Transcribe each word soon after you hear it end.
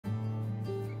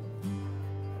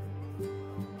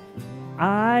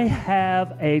I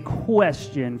have a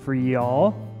question for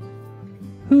y'all.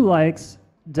 Who likes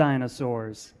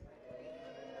dinosaurs?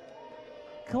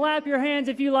 Clap your hands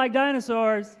if you like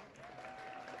dinosaurs.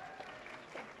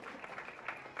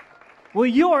 Well,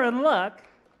 you're in luck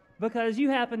because you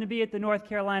happen to be at the North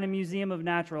Carolina Museum of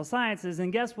Natural Sciences,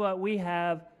 and guess what we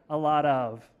have a lot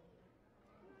of?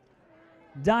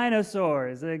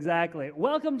 Dinosaurs, exactly.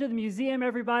 Welcome to the museum,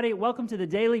 everybody. Welcome to the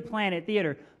Daily Planet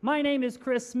Theater. My name is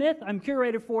Chris Smith. I'm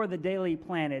curator for the Daily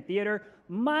Planet Theater.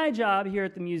 My job here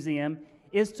at the museum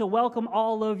is to welcome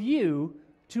all of you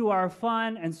to our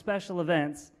fun and special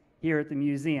events here at the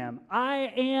museum.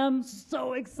 I am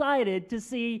so excited to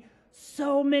see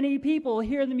so many people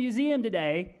here in the museum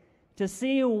today to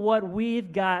see what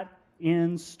we've got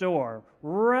in store.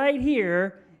 Right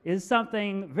here is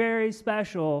something very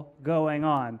special going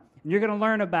on. And you're going to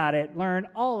learn about it, learn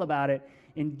all about it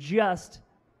in just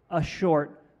a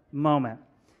short moment.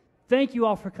 Thank you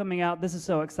all for coming out. This is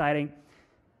so exciting.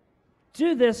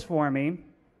 Do this for me.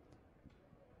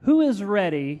 Who is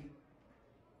ready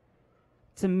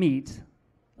to meet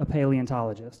a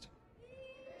paleontologist?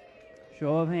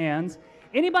 Show of hands.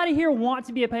 Anybody here want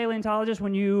to be a paleontologist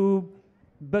when you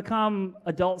become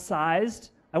adult-sized?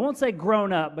 I won't say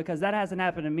grown up because that hasn't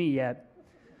happened to me yet.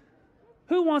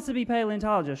 Who wants to be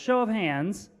paleontologist? Show of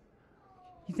hands.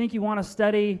 You think you want to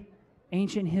study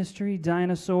ancient history,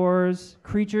 dinosaurs,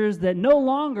 creatures that no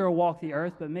longer walk the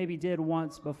earth but maybe did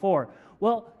once before?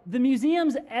 Well, the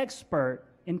museum's expert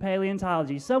in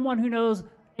paleontology, someone who knows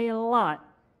a lot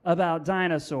about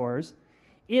dinosaurs,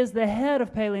 is the head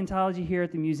of paleontology here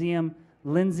at the museum,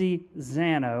 Lindsay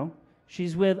Zanno.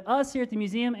 She's with us here at the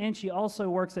museum, and she also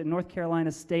works at North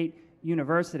Carolina State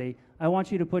University. I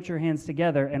want you to put your hands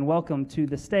together and welcome to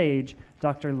the stage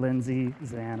Dr. Lindsay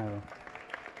Zanno.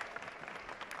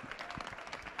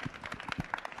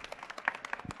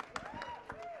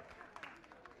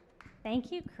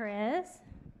 Thank you, Chris.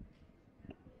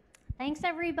 Thanks,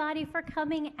 everybody, for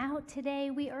coming out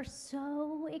today. We are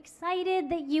so excited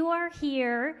that you are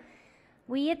here.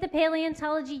 We at the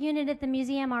Paleontology Unit at the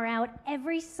museum are out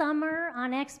every summer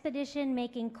on expedition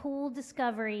making cool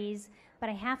discoveries, but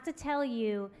I have to tell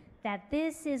you that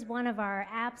this is one of our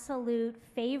absolute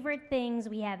favorite things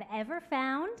we have ever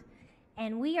found,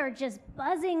 and we are just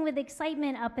buzzing with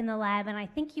excitement up in the lab, and I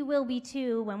think you will be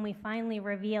too when we finally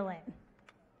reveal it.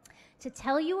 To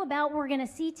tell you about what we're going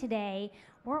to see today,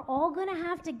 we're all going to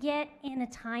have to get in a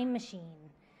time machine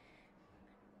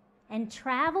and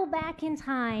travel back in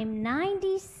time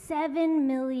 97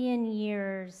 million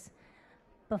years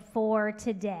before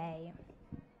today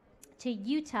to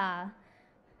Utah,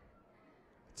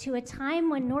 to a time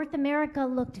when North America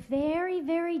looked very,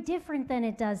 very different than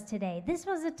it does today. This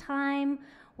was a time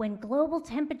when global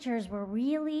temperatures were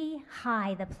really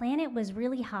high. The planet was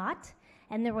really hot,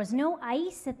 and there was no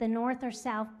ice at the North or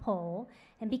South Pole.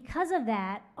 And because of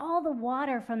that, all the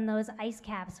water from those ice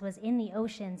caps was in the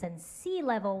oceans, and sea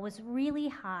level was really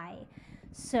high.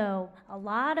 So a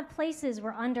lot of places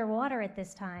were underwater at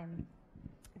this time.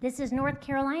 This is North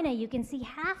Carolina. You can see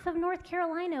half of North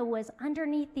Carolina was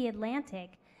underneath the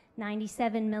Atlantic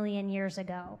 97 million years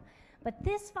ago. But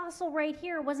this fossil right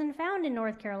here wasn't found in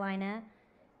North Carolina.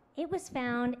 It was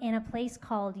found in a place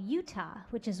called Utah,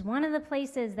 which is one of the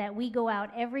places that we go out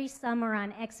every summer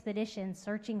on expeditions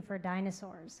searching for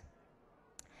dinosaurs.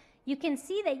 You can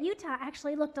see that Utah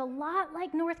actually looked a lot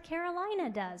like North Carolina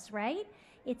does, right?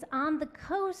 It's on the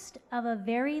coast of a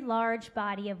very large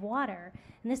body of water.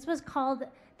 And this was called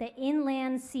the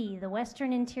Inland Sea, the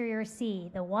Western Interior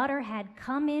Sea. The water had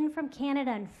come in from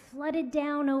Canada and flooded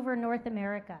down over North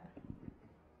America.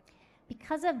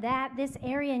 Because of that, this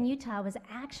area in Utah was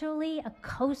actually a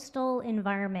coastal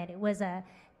environment. It was a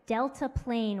delta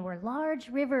plain where large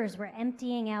rivers were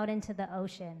emptying out into the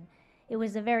ocean. It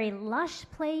was a very lush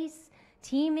place,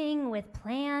 teeming with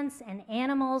plants and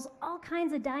animals, all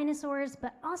kinds of dinosaurs,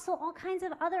 but also all kinds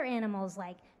of other animals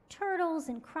like turtles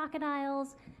and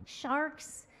crocodiles,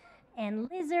 sharks and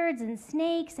lizards and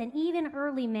snakes, and even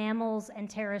early mammals and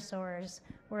pterosaurs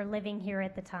were living here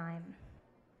at the time.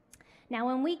 Now,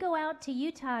 when we go out to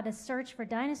Utah to search for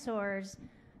dinosaurs,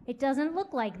 it doesn't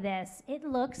look like this. It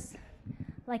looks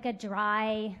like a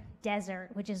dry desert,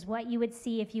 which is what you would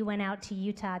see if you went out to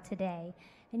Utah today.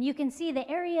 And you can see the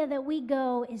area that we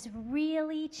go is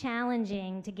really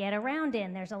challenging to get around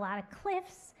in. There's a lot of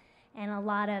cliffs and a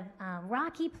lot of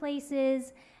rocky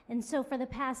places. And so for the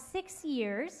past 6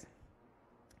 years,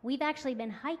 we've actually been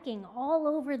hiking all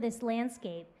over this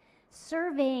landscape,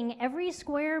 surveying every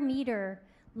square meter,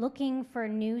 looking for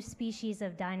new species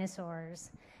of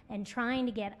dinosaurs and trying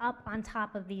to get up on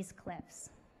top of these cliffs.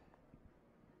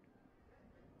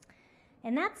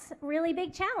 And that's a really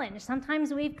big challenge.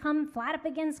 Sometimes we've come flat up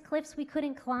against cliffs we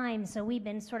couldn't climb, so we've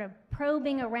been sort of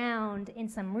probing around in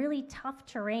some really tough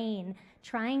terrain,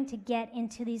 trying to get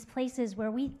into these places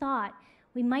where we thought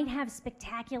we might have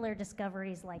spectacular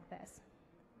discoveries like this.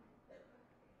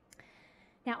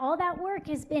 Now, all that work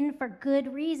has been for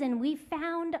good reason. We've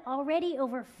found already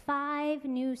over 5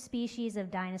 new species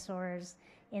of dinosaurs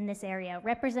in this area,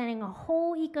 representing a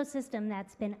whole ecosystem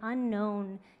that's been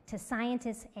unknown to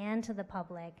scientists and to the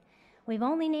public. We've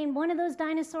only named one of those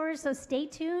dinosaurs, so stay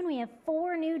tuned. We have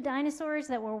 4 new dinosaurs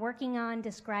that we're working on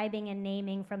describing and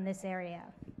naming from this area.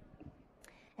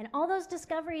 And all those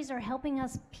discoveries are helping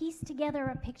us piece together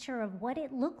a picture of what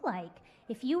it looked like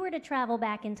if you were to travel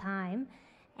back in time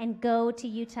and go to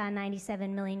Utah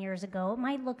 97 million years ago. It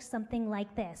might look something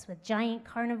like this, with giant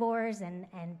carnivores and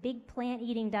big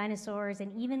plant-eating dinosaurs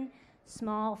and even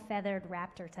small feathered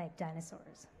raptor-type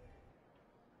dinosaurs.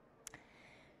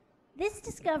 This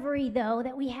discovery, though,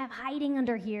 that we have hiding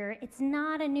under here, it's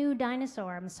not a new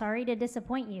dinosaur. I'm sorry to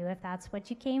disappoint you if that's what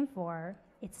you came for.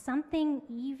 It's something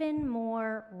even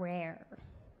more rare.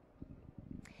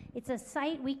 It's a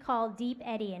site we call Deep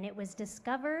Eddy, and it was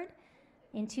discovered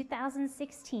in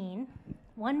 2016.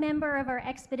 One member of our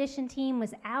expedition team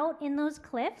was out in those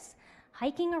cliffs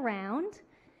hiking around,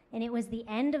 and it was the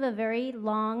end of a very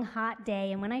long, hot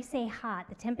day. And when I say hot,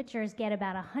 the temperatures get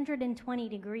about 120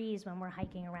 degrees when we're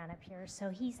hiking around up here. So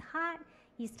he's hot,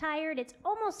 he's tired, it's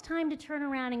almost time to turn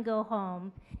around and go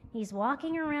home. He's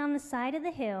walking around the side of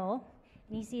the hill,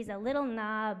 and he sees a little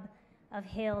knob of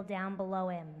hill down below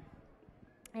him.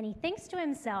 And he thinks to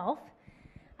himself,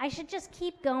 I should just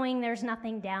keep going, there's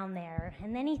nothing down there.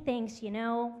 And then he thinks, you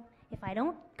know, if I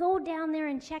don't go down there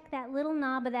and check that little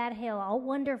knob of that hill, I'll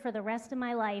wonder for the rest of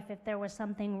my life if there was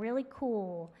something really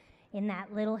cool in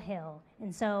that little hill.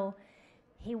 And so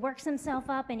he works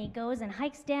himself up and he goes and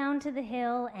hikes down to the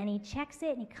hill and he checks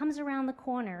it and he comes around the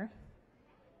corner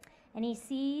and he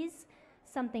sees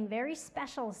something very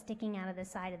special sticking out of the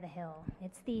side of the hill.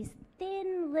 It's these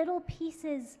thin little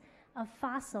pieces of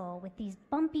fossil with these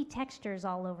bumpy textures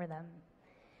all over them.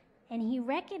 And he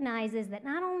recognizes that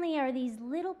not only are these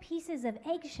little pieces of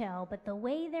eggshell, but the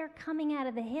way they're coming out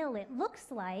of the hill, it looks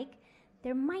like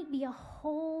there might be a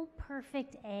whole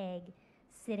perfect egg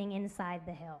sitting inside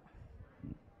the hill.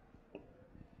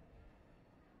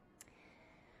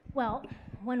 Well,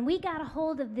 when we got a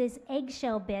hold of these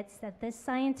eggshell bits that this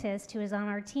scientist who is on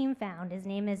our team found, his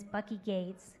name is Bucky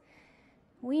Gates,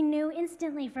 we knew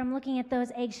instantly from looking at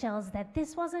those eggshells that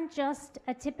this wasn't just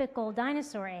a typical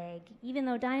dinosaur egg. Even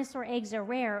though dinosaur eggs are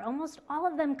rare, almost all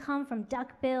of them come from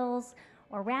duckbills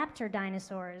or raptor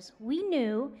dinosaurs. We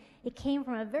knew it came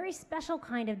from a very special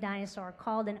kind of dinosaur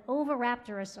called an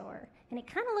oviraptorosaur. And it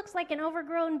kind of looks like an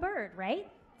overgrown bird, right?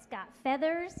 It's got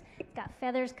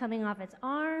feathers coming off its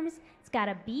arms, it's got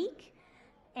a beak,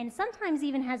 and sometimes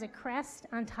even has a crest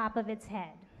on top of its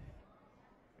head.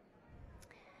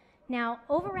 Now,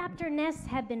 oviraptor nests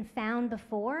have been found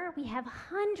before. We have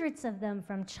hundreds of them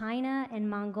from China and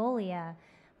Mongolia,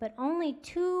 but only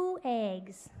 2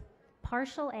 eggs,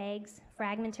 partial eggs,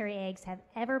 fragmentary eggs, have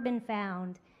ever been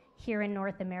found here in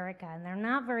North America, and they're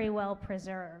not very well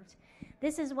preserved.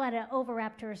 This is what an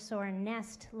oviraptorosaur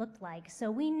nest looked like. So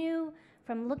we knew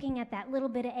from looking at that little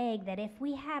bit of egg that if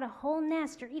we had a whole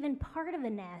nest or even part of a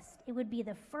nest, it would be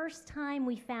the first time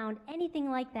we found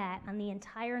anything like that on the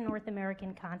entire North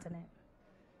American continent.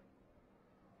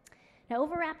 Now,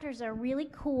 oviraptors are really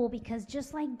cool because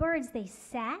just like birds, they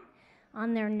sat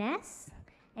on their nests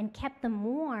and kept them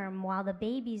warm while the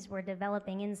babies were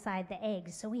developing inside the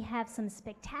eggs. So we have some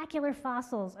spectacular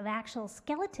fossils of actual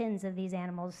skeletons of these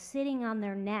animals sitting on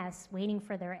their nests waiting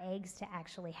for their eggs to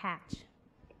actually hatch.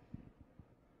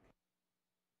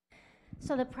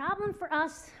 So the problem for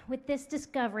us with this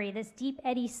discovery, this Deep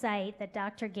Eddy site that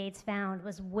Dr. Gates found,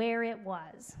 was where it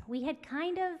was. We had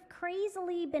kind of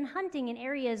crazily been hunting in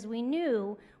areas we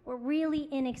knew were really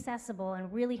inaccessible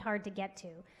and really hard to get to.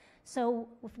 So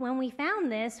when we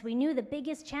found this, we knew the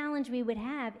biggest challenge we would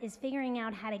have is figuring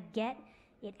out how to get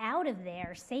it out of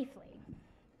there safely.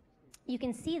 You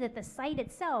can see that the site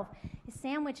itself is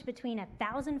sandwiched between a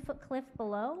 1,000-foot cliff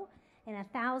below and a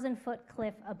 1,000-foot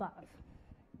cliff above.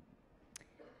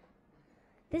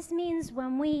 This means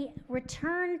when we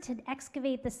returned to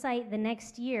excavate the site the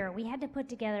next year, we had to put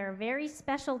together a very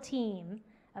special team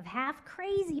of half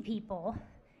crazy people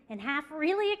and half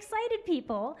really excited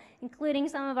people, including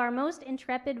some of our most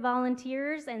intrepid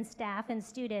volunteers and staff and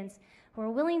students who were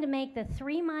willing to make the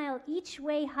 3-mile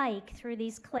each-way hike through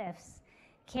these cliffs,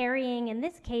 carrying, in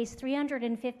this case,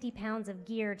 350 pounds of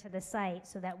gear to the site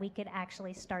so that we could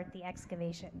actually start the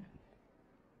excavation.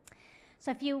 So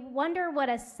if you wonder what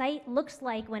a site looks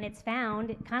like when it's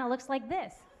found, it kind of looks like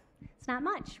this. It's not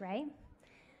much, right?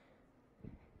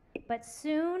 But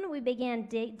soon we began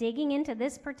digging into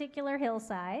this particular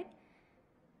hillside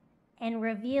and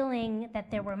revealing that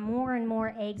there were more and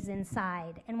more eggs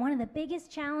inside. And one of the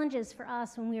biggest challenges for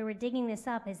us when we were digging this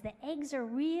up is the eggs are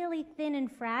really thin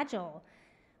and fragile,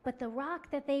 but the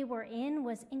rock that they were in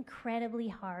was incredibly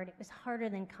hard. It was harder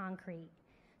than concrete.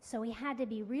 So we had to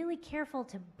be really careful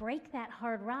to break that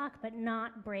hard rock, but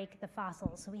not break the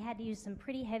fossils. So we had to use some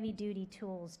pretty heavy-duty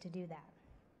tools to do that.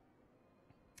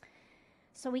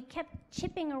 So we kept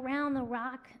chipping around the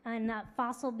rock and that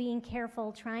fossil, being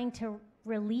careful, trying to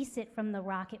release it from the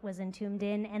rock it was entombed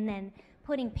in, and then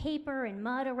putting paper and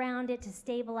mud around it to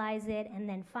stabilize it, and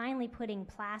then finally putting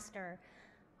plaster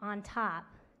on top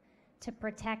to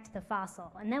protect the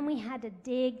fossil. And then we had to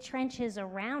dig trenches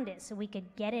around it so we could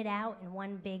get it out in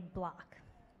one big block.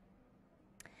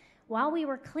 While we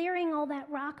were clearing all that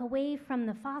rock away from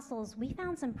the fossils, we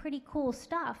found some pretty cool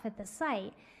stuff at the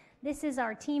site. This is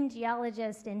our team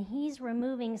geologist, and he's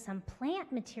removing some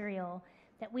plant material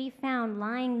that we found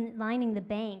lining the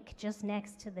bank just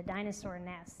next to the dinosaur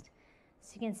nest.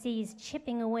 So you can see he's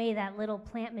chipping away that little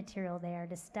plant material there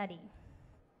to study.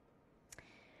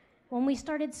 When we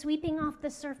started sweeping off the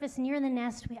surface near the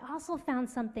nest, we also found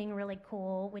something really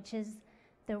cool, which is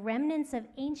the remnants of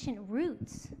ancient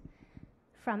roots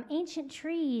from ancient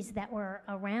trees that were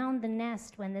around the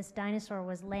nest when this dinosaur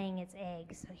was laying its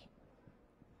eggs.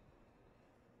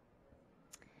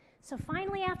 So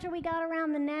finally, after we got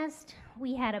around the nest,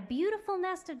 we had a beautiful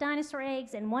nest of dinosaur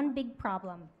eggs and one big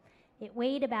problem. It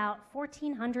weighed about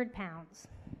 1,400 pounds.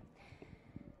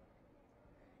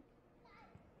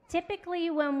 Typically,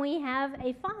 when we have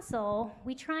a fossil,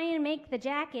 we try and make the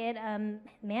jacket a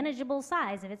manageable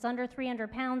size. If it's under 300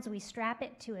 pounds, we strap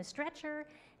it to a stretcher,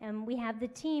 and we have the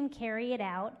team carry it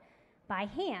out by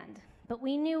hand. But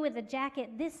we knew with a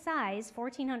jacket this size,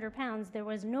 1,400 pounds, there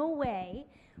was no way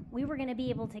we were going to be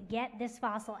able to get this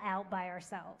fossil out by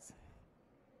ourselves.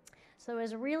 So there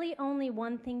was really only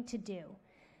one thing to do.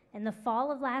 In the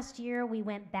fall of last year, we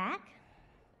went back,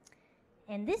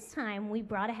 and this time we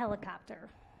brought a helicopter.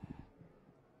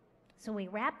 So we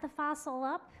wrapped the fossil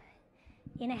up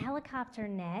in a helicopter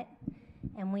net,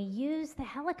 and we used the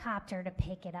helicopter to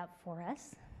pick it up for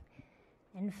us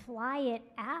and fly it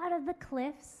out of the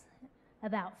cliffs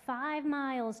about 5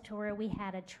 miles to where we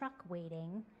had a truck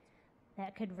waiting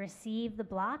that could receive the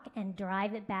block and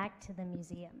drive it back to the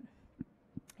museum.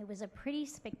 It was a pretty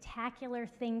spectacular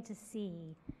thing to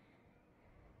see.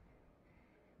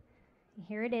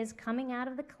 Here it is coming out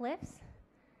of the cliffs.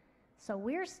 So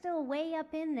we're still way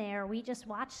up in there. We just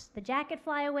watched the jacket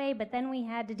fly away, but then we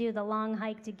had to do the long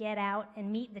hike to get out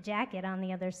and meet the jacket on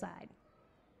the other side.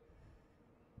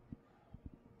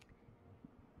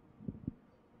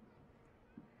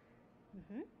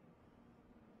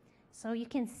 So you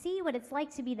can see what it's like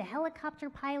to be the helicopter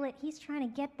pilot. He's trying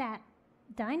to get that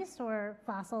dinosaur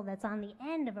fossil that's on the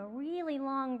end of a really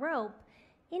long rope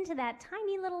into that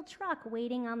tiny little truck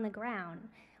waiting on the ground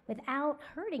without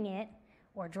hurting it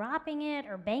or dropping it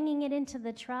or banging it into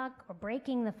the truck or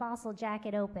breaking the fossil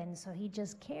jacket open. So he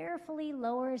just carefully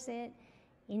lowers it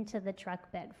into the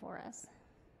truck bed for us.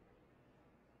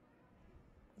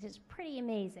 Which is pretty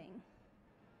amazing.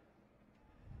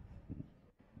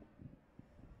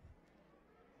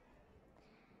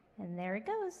 And there it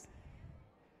goes.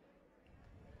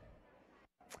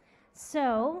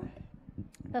 So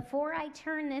before I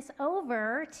turn this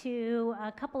over to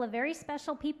a couple of very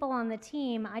special people on the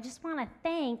team, I just want to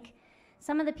thank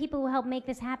some of the people who helped make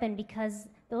this happen, because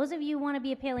those of you who want to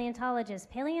be a paleontologist,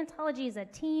 paleontology is a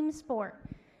team sport.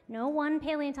 No one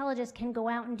paleontologist can go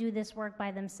out and do this work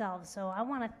by themselves. So I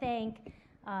want to thank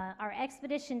our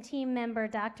expedition team member,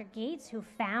 Dr. Gates, who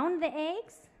found the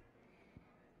eggs,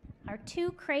 our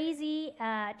 2 crazy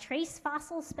trace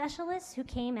fossil specialists who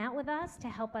came out with us to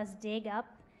help us dig up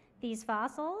these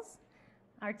fossils,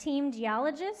 our team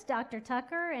geologist, Dr.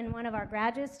 Tucker, and one of our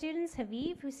graduate students,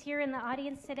 Haviv, who's here in the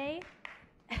audience today,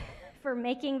 for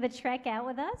making the trek out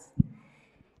with us.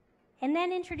 And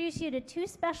then introduce you to 2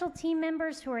 special team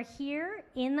members who are here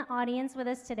in the audience with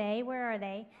us today. Where are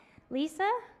they?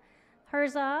 Lisa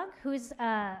Herzog, who's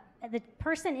the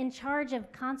person in charge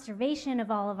of conservation of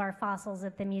all of our fossils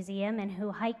at the museum and who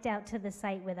hiked out to the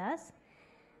site with us.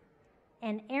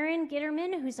 And Aaron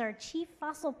Gitterman, who's our chief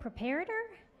fossil preparator.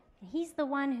 He's the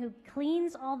one who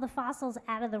cleans all the fossils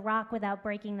out of the rock without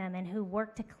breaking them and who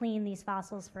worked to clean these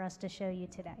fossils for us to show you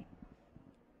today.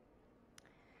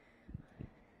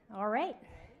 All right.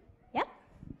 Yep.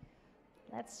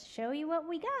 Let's show you what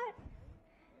we got.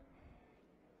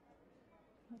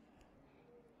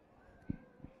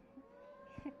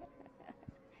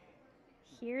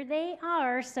 Here they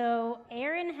are. So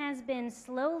Aaron has been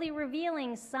slowly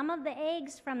revealing some of the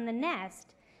eggs from the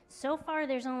nest. So far,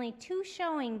 there's only 2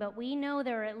 showing, but we know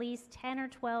there are at least 10 or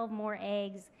 12 more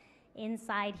eggs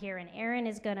inside here. And Aaron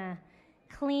is going to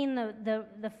clean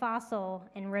the fossil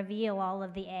and reveal all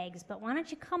of the eggs. But why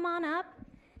don't you come on up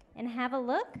and have a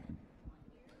look?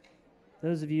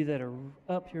 Those of you that are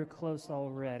up here close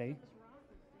already.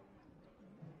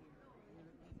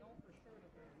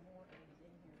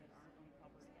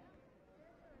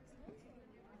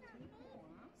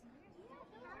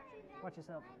 Watch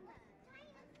yourself.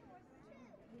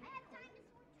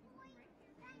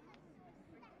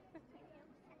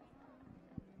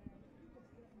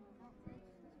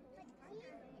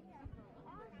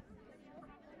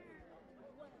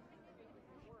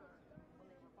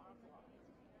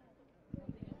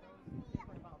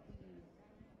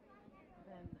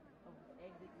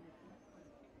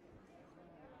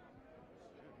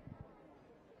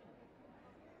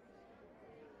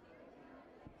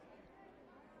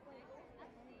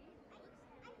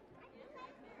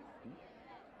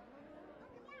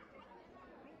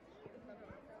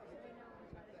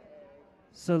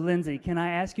 So, Lindsay, can I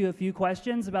ask you a few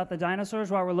questions about the dinosaurs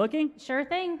while we're looking? Sure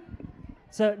thing.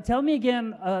 So, tell me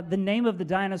again the name of the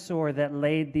dinosaur that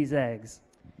laid these eggs.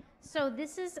 So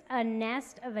this is a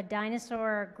nest of a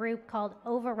dinosaur group called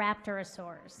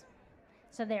oviraptorosaurs.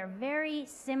 So they're very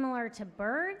similar to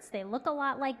birds. They look a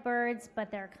lot like birds, but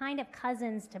they're kind of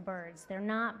cousins to birds. They're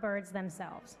not birds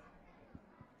themselves.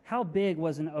 How big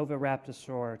was an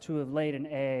oviraptorosaur to have laid an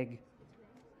egg,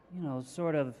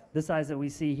 sort of the size that we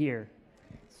see here?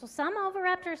 So some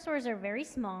oviraptorosaurs are very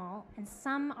small and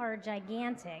some are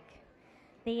gigantic.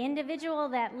 The individual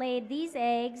that laid these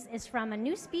eggs is from a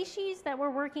new species that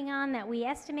we're working on that we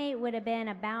estimate would have been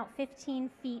about 15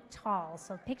 feet tall.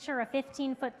 So picture a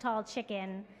 15-foot tall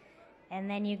chicken, and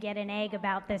then you get an egg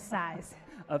about this size.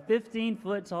 A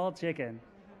 15-foot tall chicken.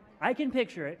 I can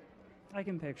picture it.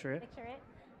 Picture it.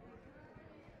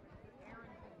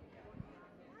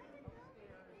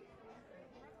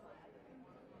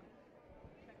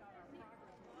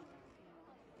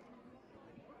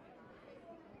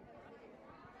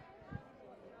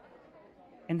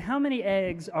 And how many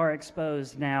eggs are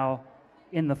exposed now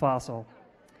in the fossil?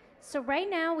 So right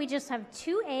now we just have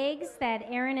 2 eggs that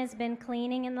Aaron has been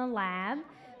cleaning in the lab,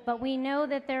 but we know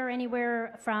that there are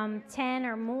anywhere from 10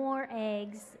 or more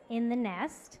eggs in the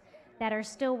nest that are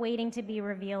still waiting to be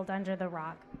revealed under the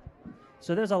rock.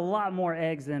 So there's a lot more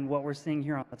eggs than what we're seeing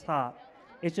here on the top.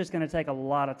 It's just going to take a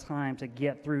lot of time to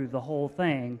get through the whole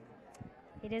thing.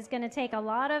 It is going to take a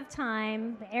lot of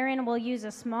time. Aaron will use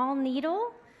a small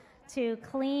needle to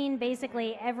clean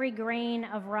basically every grain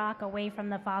of rock away from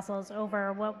the fossils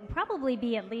over what will probably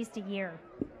be at least a year.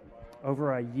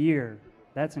 Over a year.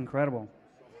 That's incredible.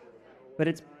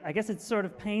 But I guess it's sort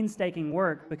of painstaking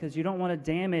work because you don't want to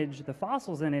damage the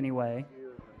fossils in any way,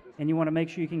 and you want to make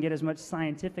sure you can get as much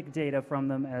scientific data from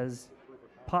them as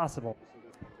possible.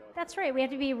 That's right. We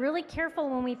have to be really careful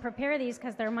when we prepare these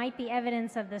because there might be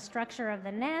evidence of the structure of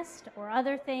the nest or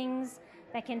other things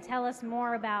that can tell us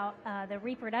more about the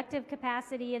reproductive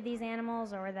capacity of these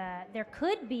animals, or there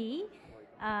could be,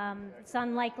 it's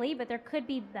unlikely, but there could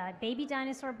be baby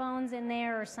dinosaur bones in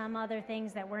there or some other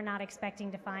things that we're not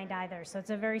expecting to find either. So it's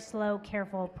a very slow,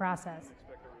 careful process.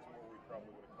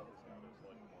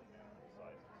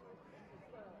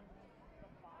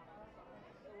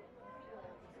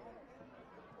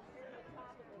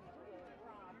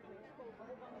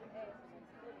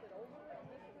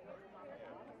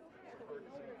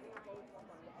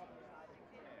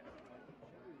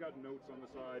 Got notes on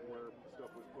the side where stuff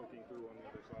was poking through on the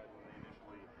other side when they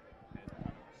initially had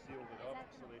sealed it up,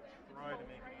 so they try to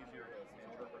make it easier to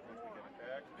interpret once we get it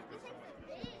back because so much of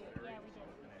it is buried. Yeah, we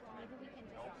did. Maybe we can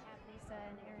just have Lisa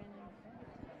and Aaron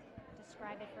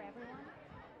describe it for everyone.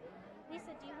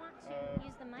 Lisa, do you want to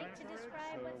use the mic to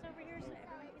describe what's over here so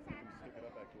everyone can see? Stick it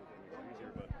up actually, it makes it easier,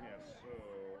 but yeah, so.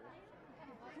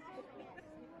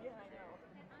 Yeah, I know.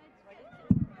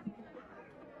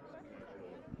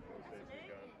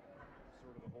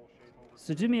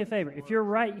 So do me a favor. If you're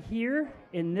right here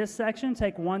in this section,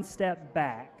 take one step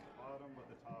back.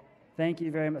 Thank you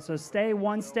very much. So stay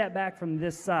one step back from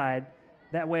this side.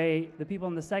 That way the people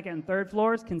on the second and third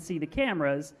floors can see the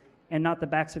cameras and not the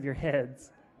backs of your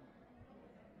heads.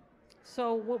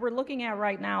 So what we're looking at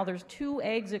right now, there's 2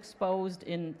 eggs exposed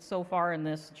so far in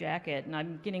this jacket, and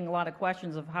I'm getting a lot of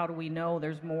questions of how do we know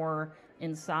there's more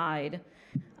inside.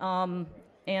 And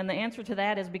the answer to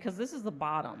that is because this is the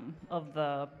bottom of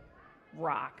the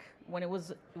rock.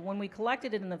 When we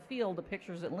collected it in the field, the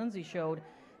pictures that Lindsay showed,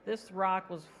 this rock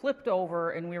was flipped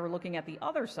over and we were looking at the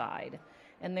other side.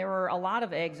 And there were a lot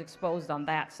of eggs exposed on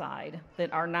that side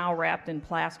that are now wrapped in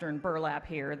plaster and burlap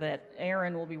here that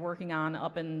Aaron will be working on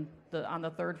up on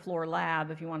the third floor lab.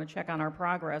 If you want to check on our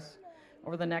progress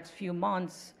over the next few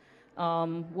months,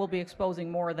 we'll be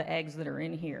exposing more of the eggs that are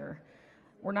in here.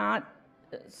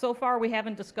 So far we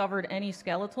haven't discovered any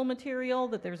skeletal material,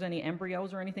 that there's any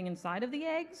embryos or anything inside of the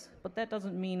eggs, but that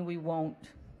doesn't mean we won't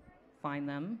find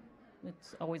them.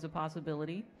 It's always a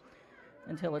possibility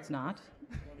until it's not.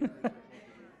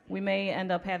 We may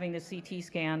end up having to CT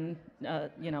scan,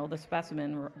 the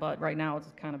specimen, but right now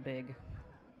it's kind of big.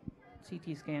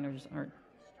 CT scanners aren't.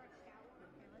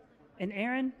 And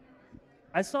Aaron,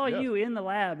 I saw Yes. you in the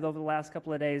lab over the last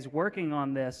couple of days working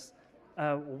on this.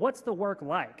 What's the work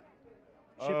like,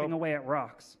 chipping away at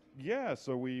rocks? Yeah,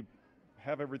 so we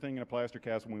have everything in a plaster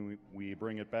cast. When we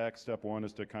bring it back, step one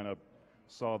is to kind of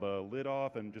saw the lid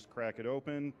off and just crack it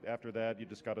open. After that, you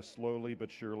just got to slowly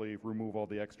but surely remove all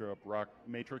the extra rock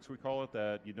matrix, we call it,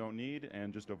 that you don't need,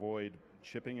 and just avoid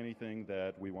chipping anything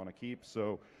that we want to keep.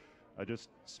 So I just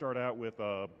start out with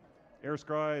air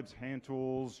scribes, hand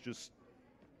tools, just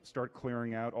start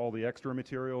clearing out all the extra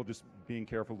material, just being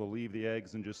careful to leave the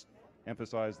eggs, and just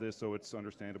emphasize this so it's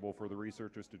understandable for the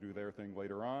researchers to do their thing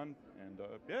later on. And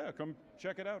yeah, come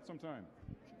check it out sometime.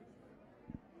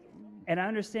 And I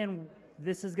understand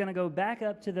this is going to go back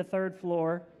up to the third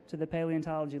floor to the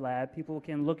paleontology lab. People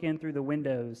can look in through the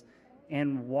windows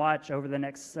and watch over the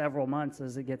next several months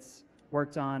as it gets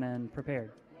worked on and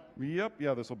prepared. Yep,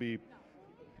 yeah, this will be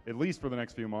at least for the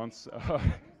next few months,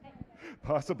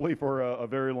 possibly for a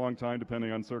very long time,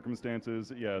 depending on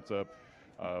circumstances. Yeah, it's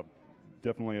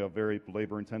definitely a very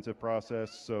labor-intensive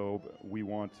process, so we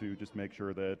want to just make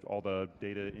sure that all the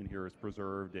data in here is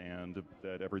preserved and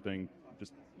that everything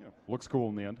just looks cool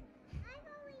in the end.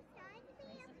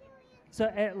 So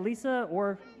Lisa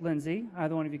or Lindsay,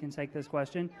 either one of you can take this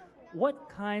question. What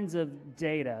kinds of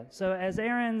data? So as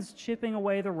Aaron's chipping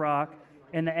away the rock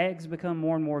and the eggs become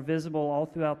more and more visible all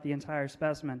throughout the entire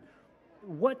specimen,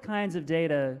 what kinds of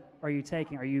data are you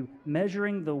taking? Are you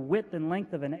measuring the width and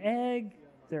length of an egg,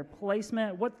 their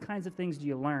placement? What kinds of things do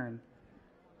you learn?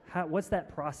 What's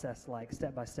that process like,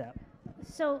 step by step?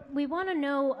 So we want to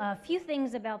know a few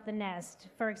things about the nest.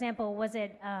 For example, was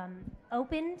it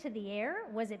open to the air?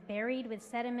 Was it buried with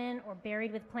sediment or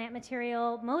buried with plant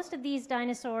material? Most of these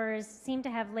dinosaurs seem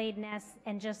to have laid nests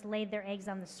and just laid their eggs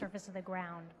on the surface of the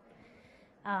ground.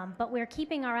 But we're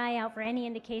keeping our eye out for any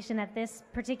indication that this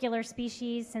particular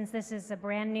species, since this is a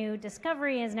brand new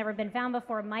discovery and has never been found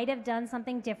before, might have done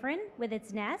something different with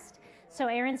its nest. So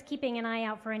Aaron's keeping an eye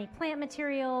out for any plant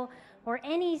material or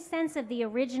any sense of the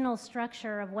original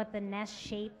structure of what the nest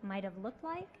shape might have looked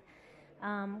like.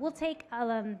 We'll take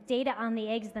data on the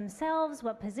eggs themselves,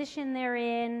 what position they're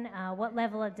in, what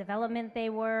level of development they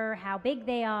were, how big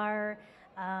they are,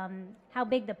 how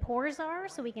big the pores are,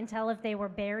 so we can tell if they were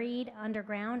buried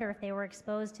underground or if they were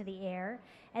exposed to the air.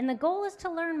 And the goal is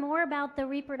to learn more about the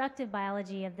reproductive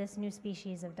biology of this new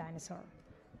species of dinosaur.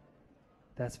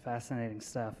 That's fascinating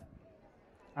stuff.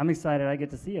 I'm excited I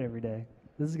get to see it every day.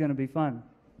 This is going to be fun.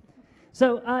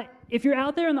 So if you're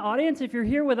out there in the audience, if you're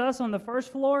here with us on the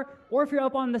first floor, or if you're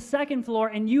up on the second floor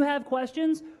and you have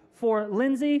questions for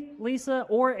Lindsay, Lisa,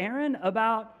 or Aaron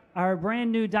about our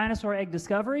brand new dinosaur egg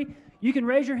discovery, you can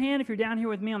raise your hand if you're down here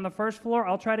with me on the first floor.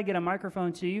 I'll try to get a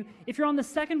microphone to you. If you're on the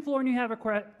second floor and you have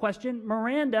a question,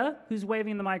 Miranda, who's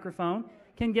waving the microphone,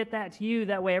 can get that to you.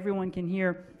 That way everyone can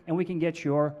hear and we can get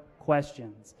your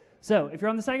questions. So if you're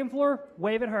on the second floor,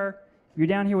 wave at her. If you're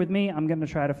down here with me, I'm going to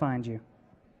try to find you.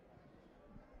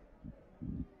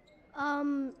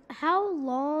 How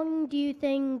long do you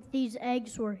think these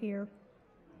eggs were here?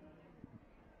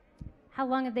 How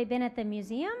long have they been at the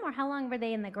museum, or how long were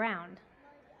they in the ground?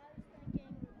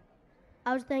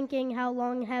 I was thinking, how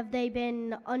long have they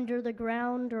been under the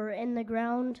ground or in the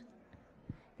ground?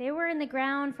 They were in the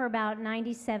ground for about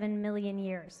 97 million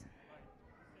years.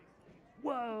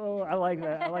 Whoa, I like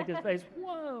that. I like his face.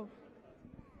 Whoa.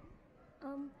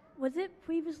 Was it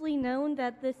previously known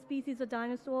that this species of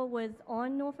dinosaur was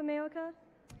on North America?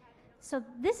 So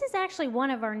this is actually one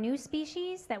of our new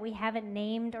species that we haven't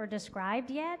named or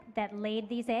described yet that laid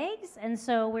these eggs. And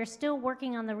so we're still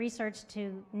working on the research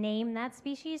to name that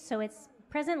species. So it's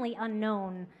presently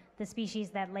unknown, the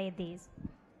species that laid these.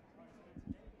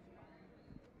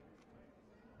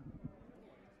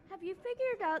 Have you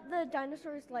figured out the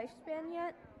dinosaur's lifespan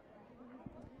yet?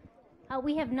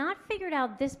 We have not figured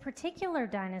out this particular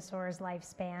dinosaur's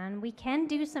lifespan. We can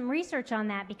do some research on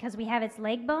that because we have its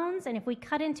leg bones, and if we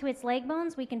cut into its leg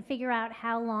bones, we can figure out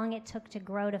how long it took to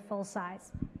grow to full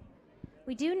size.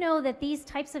 We do know that these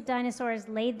types of dinosaurs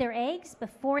laid their eggs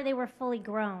before they were fully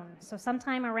grown. So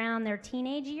sometime around their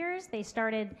teenage years, they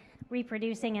started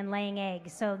reproducing and laying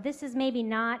eggs. So this is maybe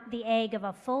not the egg of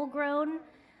a full-grown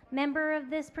member of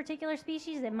this particular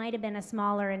species. It might have been a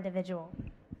smaller individual.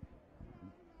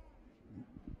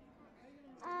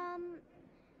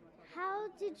 How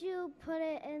did you put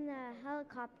it in the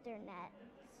helicopter net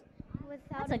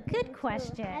without That's a it good being too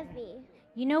question. heavy?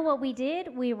 You know what we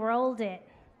did? We rolled it.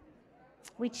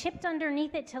 We chipped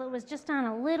underneath it till it was just on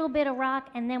a little bit of rock,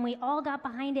 and then we all got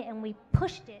behind it and we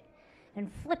pushed it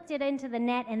and flipped it into the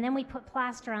net, and then we put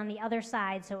plaster on the other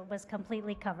side so it was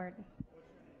completely covered.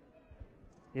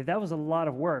 Yeah, that was a lot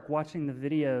of work watching the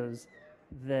videos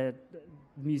that the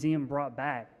museum brought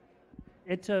back.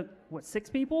 It took, what, 6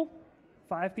 people?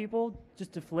 5 people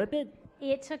just to flip it?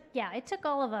 It took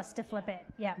all of us to flip it.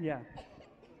 Yeah. Yeah.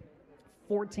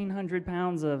 1,400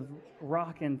 pounds of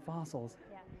rock and fossils.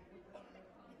 Yeah.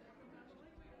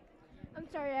 I'm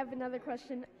sorry, I have another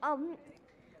question.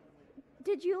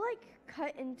 Did you like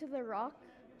cut into the rock,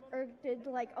 or did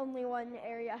like only one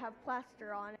area have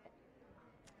plaster on it?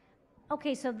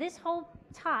 Okay, so this whole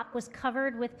top was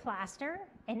covered with plaster,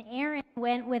 and Aaron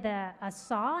went with a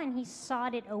saw and he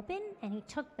sawed it open and he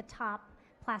took the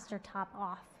plaster top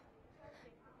off.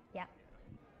 Yeah.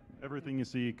 Everything you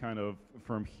see kind of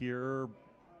from here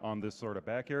on this sort of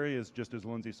back area is just as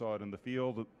Lindsay saw it in the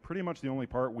field. Pretty much the only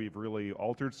part we've really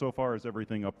altered so far is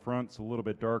everything up front. It's a little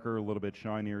bit darker, a little bit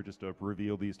shinier just to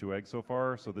reveal these 2 eggs so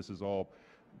far. So this is all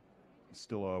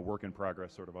still a work in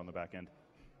progress sort of on the back end.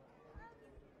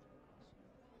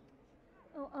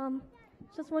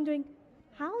 Just wondering,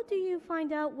 how do you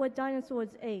find out what dinosaurs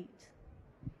ate?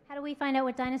 How do we find out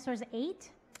what dinosaurs ate?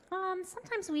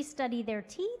 Sometimes we study their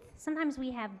teeth. Sometimes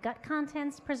we have gut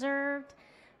contents preserved.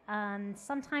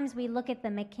 Sometimes we look at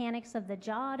the mechanics of the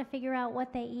jaw to figure out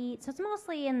what they eat. So it's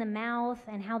mostly in the mouth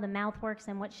and how the mouth works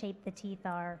and what shape the teeth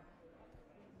are.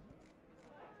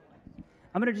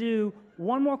 I'm going to do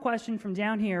one more question from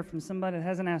down here from somebody that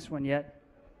hasn't asked one yet.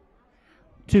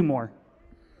 2 more.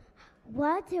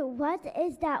 What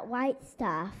is that white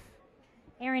stuff?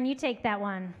 Aaron, you take that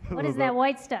one. What is that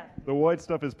white stuff? The white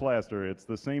stuff is plaster. It's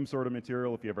the same sort of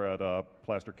material if you ever had a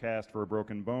plaster cast for a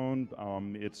broken bone.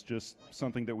 It's just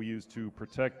something that we use to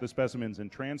protect the specimens in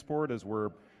transport as we're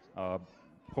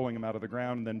pulling them out of the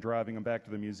ground and then driving them back to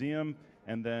the museum.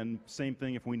 And then same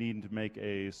thing if we need to make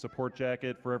a support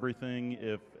jacket for everything.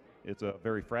 If it's a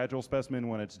very fragile specimen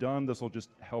when it's done, this will just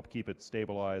help keep it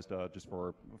stabilized just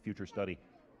for future study.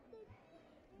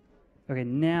 Okay,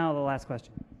 now the last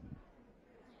question.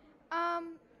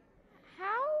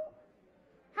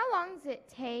 How long does it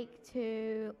take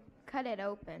to cut it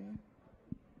open?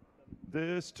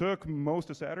 This took most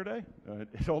of Saturday.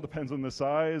 It all depends on the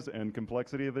size and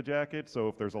complexity of the jacket. So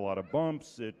if there's a lot of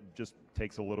bumps, it just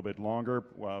takes a little bit longer.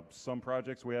 Some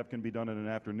projects we have can be done in an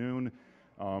afternoon.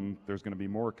 There's going to be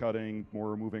more cutting, more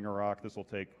removing a rock. This will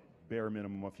take bare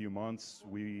minimum a few months.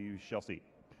 We shall see.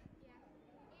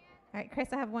 All right,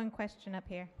 Chris, I have one question up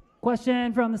here.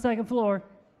 Question from the 2nd floor.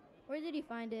 Where did you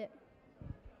find it?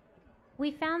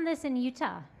 We found this in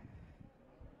Utah.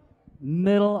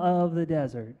 Middle of the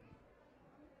desert.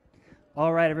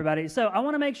 All right, everybody. So I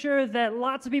want to make sure that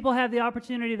lots of people have the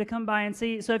opportunity to come by and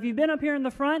see. So if you've been up here in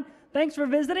the front, thanks for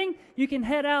visiting. You can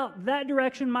head out that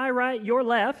direction, my right, your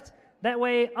left. That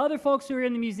way, other folks who are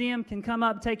in the museum can come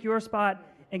up, take your spot,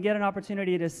 and get an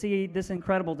opportunity to see this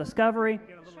incredible discovery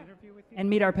and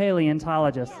meet our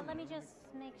paleontologists. Yeah, let me just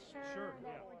make sure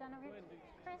that we're done over here.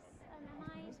 Chris, am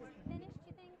I finished,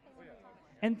 you think?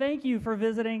 And thank you for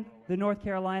visiting the North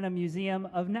Carolina Museum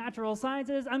of Natural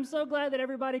Sciences. I'm so glad that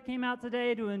everybody came out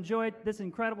today to enjoy this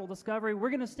incredible discovery. We're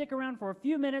going to stick around for a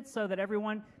few minutes so that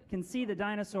everyone can see the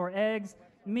dinosaur eggs,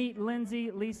 meet Lindsay,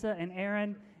 Lisa, and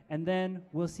Aaron, and then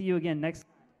we'll see you again next